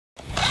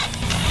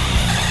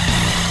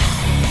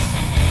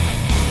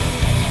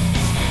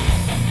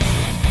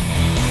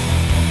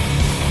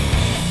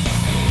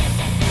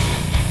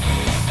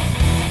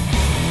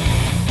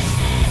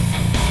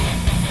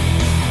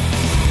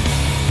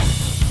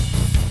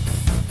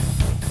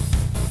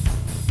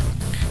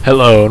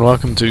Hello and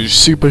welcome to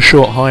super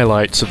short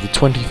highlights of the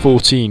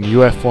 2014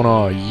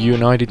 UF1R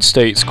United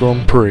States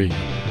Grand Prix.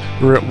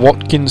 We're at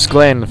Watkins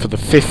Glen for the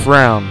 5th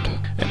round,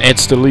 and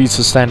Edster leads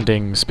the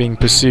standings, being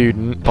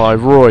pursued by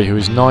Roy, who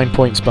is 9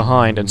 points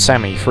behind, and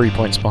Sammy 3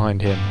 points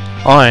behind him.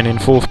 Iron in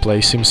 4th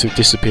place seems to have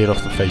disappeared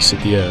off the face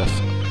of the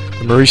earth.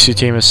 The Marussia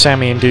team of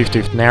Sammy and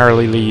Doof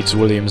narrowly leads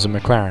Williams and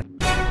McLaren.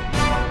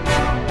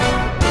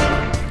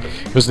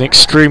 It was an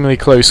extremely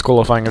close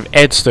qualifying of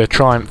Edster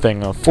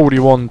triumphing of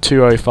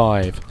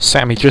 41.205.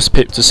 Sammy just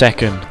pipped to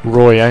second,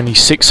 Roy only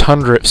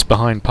 600ths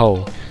behind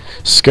pole.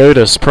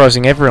 Skoda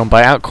surprising everyone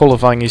by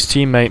out-qualifying his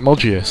teammate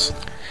Mogius.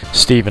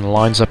 Stephen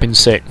lines up in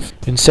 6th.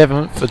 In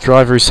 7th, the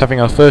driver who's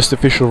having our first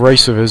official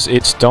race with us,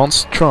 it's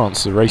Dance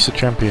Trance, the Racer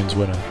Champions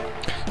winner.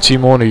 2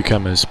 more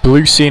newcomers.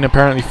 Blue Scene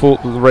apparently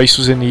thought that the race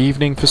was in the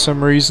evening for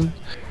some reason.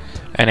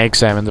 And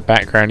Xzam in the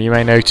background, you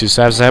may notice,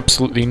 has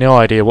absolutely no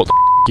idea what the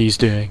he's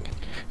doing.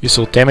 You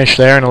saw Demish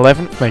there in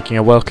 11th, making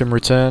a welcome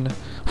return,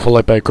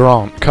 followed by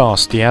Grant,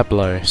 Cast,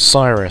 Diablo,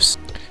 Cyrus,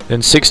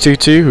 then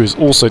 622, who has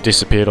also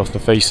disappeared off the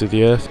face of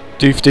the earth,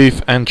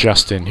 Doof, and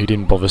Justin, who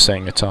didn't bother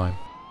saying a time.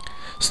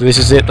 So this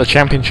is it, the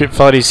championship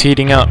fight is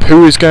heating up.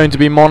 Who is going to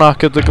be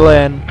Monarch of the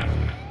Glen?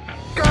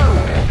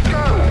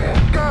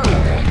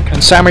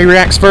 And Sammy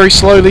reacts very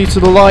slowly to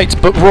the lights,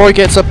 but Roy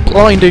gets a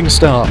blinding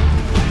start.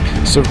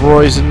 So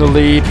Roy's in the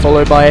lead,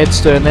 followed by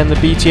Edster, and then the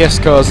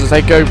BTS cars as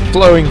they go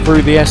flowing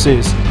through the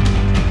S's.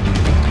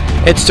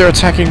 Edster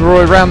attacking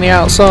Roy round the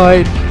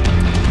outside,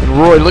 and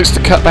Roy looks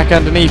to cut back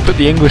underneath, but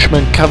the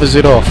Englishman covers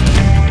it off.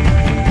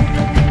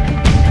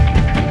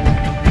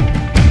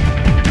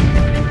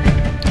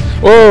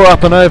 Oh,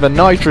 up and over,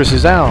 Nitrous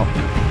is out.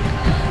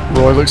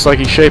 Roy looks like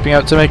he's shaping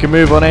up to make a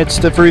move on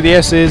Edster through the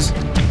S's.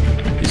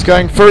 He's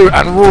going through,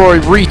 and Roy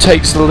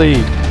retakes the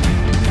lead.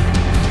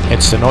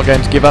 Edster not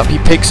going to give up, he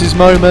picks his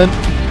moment,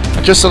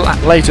 and just a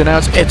lap later now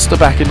it's Edster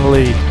back in the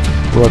lead.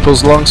 Roy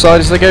pulls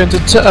alongside as they go into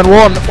turn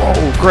 1.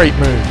 Oh, great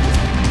move.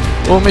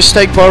 Oh,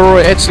 mistake by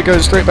Roy. Edster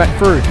goes straight back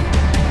through.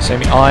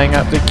 Sammy eyeing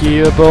up the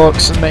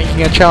gearbox and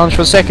making a challenge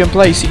for 2nd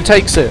place. He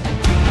takes it.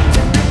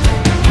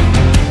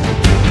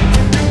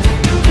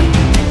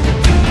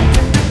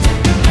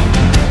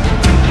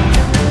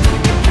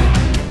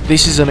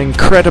 This is an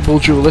incredible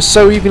duel. They're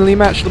so evenly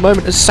matched at the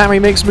moment as Sammy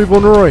makes a move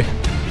on Roy.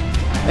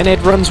 And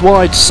Ed runs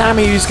wide.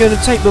 Sammy is going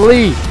to take the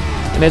lead.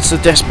 And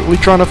Edster desperately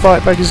trying to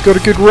fight back. He's got a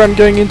good run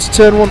going into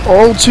turn 1.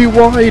 Oh, too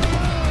wide.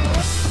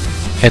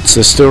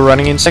 Edster still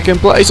running in 2nd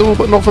place,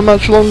 but not for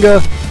much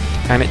longer.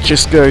 And it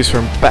just goes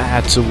from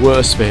bad to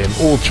worse for him.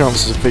 All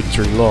chances of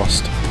victory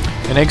lost.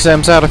 And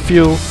Xzam's out of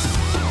fuel.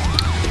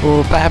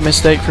 Oh, bad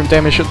mistake from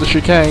Demish at the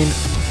chicane.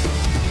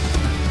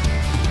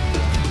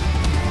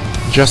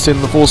 Justin,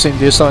 the Force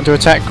India, starting to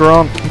attack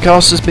Grant. And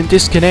Cast has been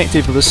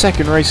disconnected for the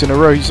 2nd race in a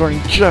row. He's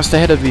running just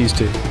ahead of these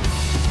two.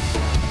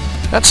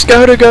 That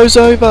Skoda goes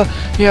over.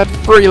 He had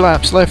 3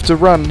 laps left to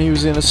run. He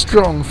was in a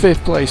strong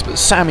 5th place, but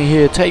Sammy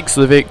here takes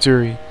the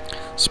victory.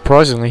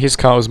 Surprisingly, his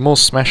car was more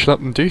smashed up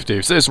than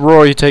Doof's. There's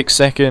Roy, who takes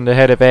 2nd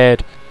ahead of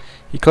Ed.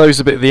 He closed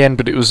a bit at the end,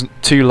 but it was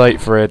too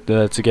late for Ed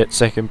to get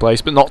 2nd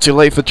place, but not too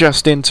late for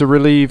Justin to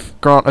relieve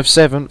Grant of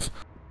 7th.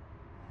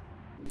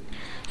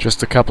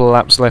 Just a couple of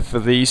laps left for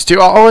these two.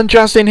 Oh, and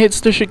Justin hits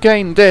the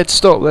chicane. Dead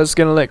stop. That's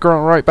going to let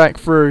Grant right back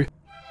through.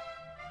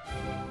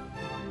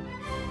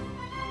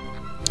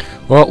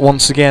 Well,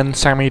 once again,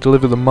 Sammy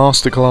delivered the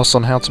masterclass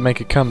on how to make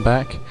a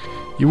comeback.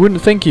 You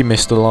wouldn't think he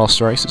missed the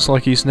last race. It's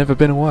like he's never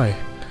been away.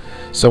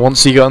 So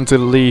once he got into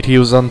the lead, he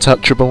was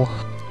untouchable.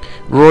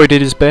 Roy did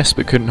his best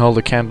but couldn't hold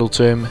a candle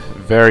to him.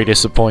 Very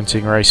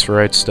disappointing race for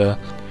Edster.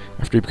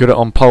 After he put it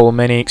on pole,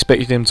 many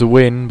expected him to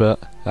win,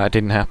 but that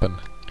didn't happen.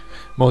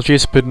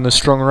 Mogius put in a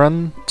strong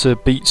run to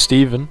beat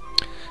Stephen.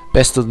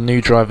 Best of the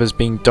new drivers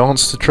being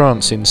Dance to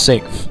Trance in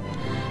 6th.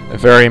 A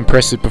very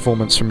impressive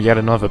performance from yet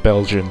another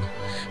Belgian.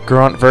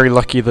 Grant very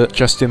lucky that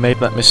Justin made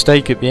that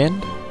mistake at the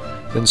end.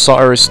 Then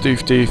Cyrus,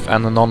 Doof,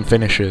 and the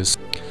non-finishers.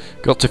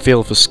 Got to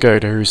feel for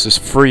Skoda, who's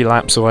just 3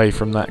 laps away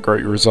from that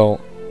great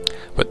result.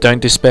 But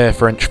don't despair,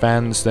 French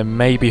fans, there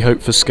may be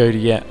hope for Skoda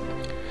yet.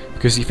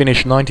 Because he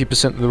finished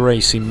 90% of the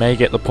race, he may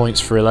get the points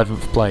for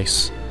 11th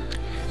place.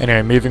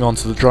 Anyway, moving on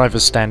to the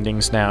drivers'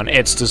 standings now, and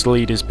Edster's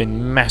lead has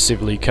been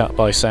massively cut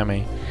by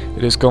Sammy.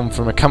 It has gone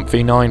from a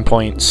comfy 9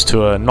 points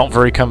to a not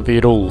very comfy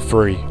at all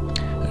 3.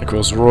 And of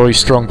course, Roy's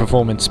strong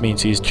performance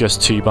means he's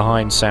just 2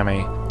 behind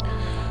Sammy.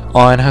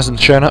 Iron hasn't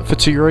shown up for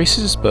 2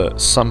 races, but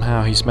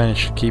somehow he's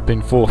managed to keep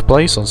in 4th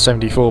place on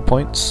 74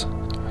 points.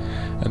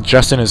 And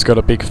Justin has got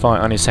a big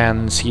fight on his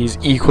hands. He's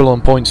equal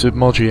on points with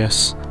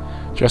Mogius.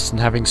 Justin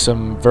having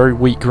some very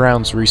weak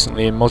rounds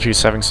recently, and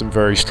Mogius having some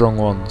very strong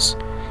ones.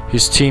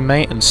 His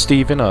teammate and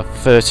Stephen are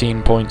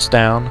 13 points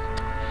down.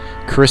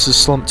 Chris has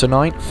slumped to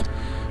 9th.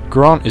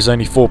 Grant is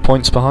only 4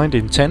 points behind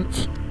in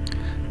 10th.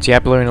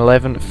 Diablo in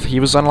 11th. He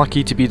was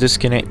unlucky to be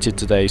disconnected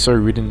today,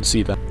 sorry we didn't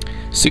see that.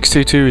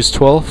 622 is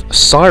 12th.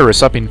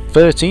 Cyrus up in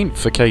 13th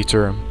for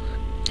Caterham.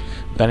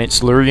 Then it's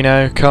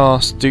Lorino,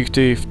 Cast,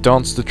 Doof,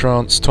 Dance to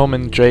Trance, Tom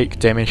and Jake,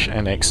 Demish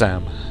and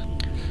Xzam.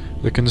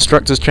 The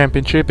Constructors'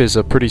 Championship is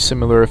a pretty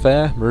similar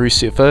affair.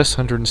 Marussia first,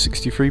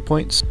 163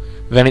 points.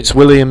 Then it's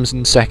Williams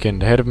in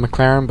second, ahead of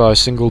McLaren by a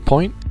single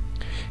point.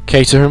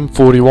 Caterham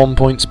 41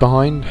 points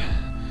behind,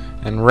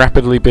 and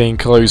rapidly being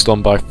closed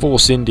on by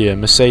Force India,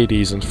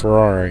 Mercedes and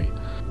Ferrari,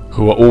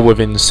 who are all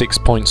within 6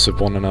 points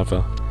of one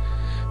another.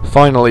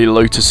 Finally,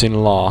 Lotus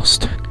in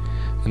last,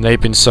 and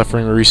they've been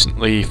suffering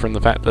recently from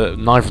the fact that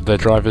neither of their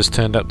drivers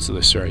turned up to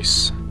this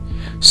race.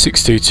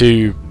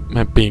 622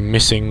 being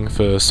missing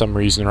for some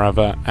reason or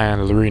other,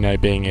 and Lorino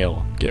being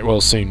ill. Get well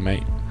soon,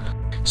 mate.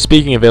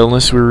 Speaking of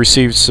illness, we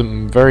received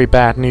some very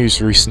bad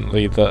news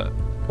recently that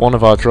one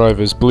of our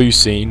drivers, Blue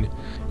Scene,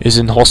 is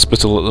in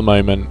hospital at the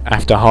moment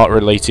after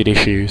heart-related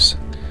issues.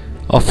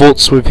 Our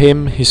thoughts with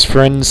him, his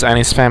friends and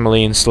his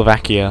family in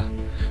Slovakia.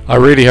 I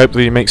really hope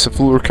that he makes a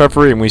full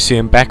recovery and we see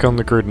him back on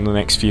the grid in the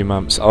next few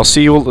months. I'll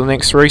see you all at the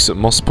next race at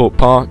Mossport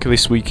Park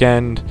this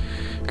weekend.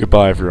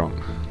 Goodbye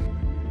everyone.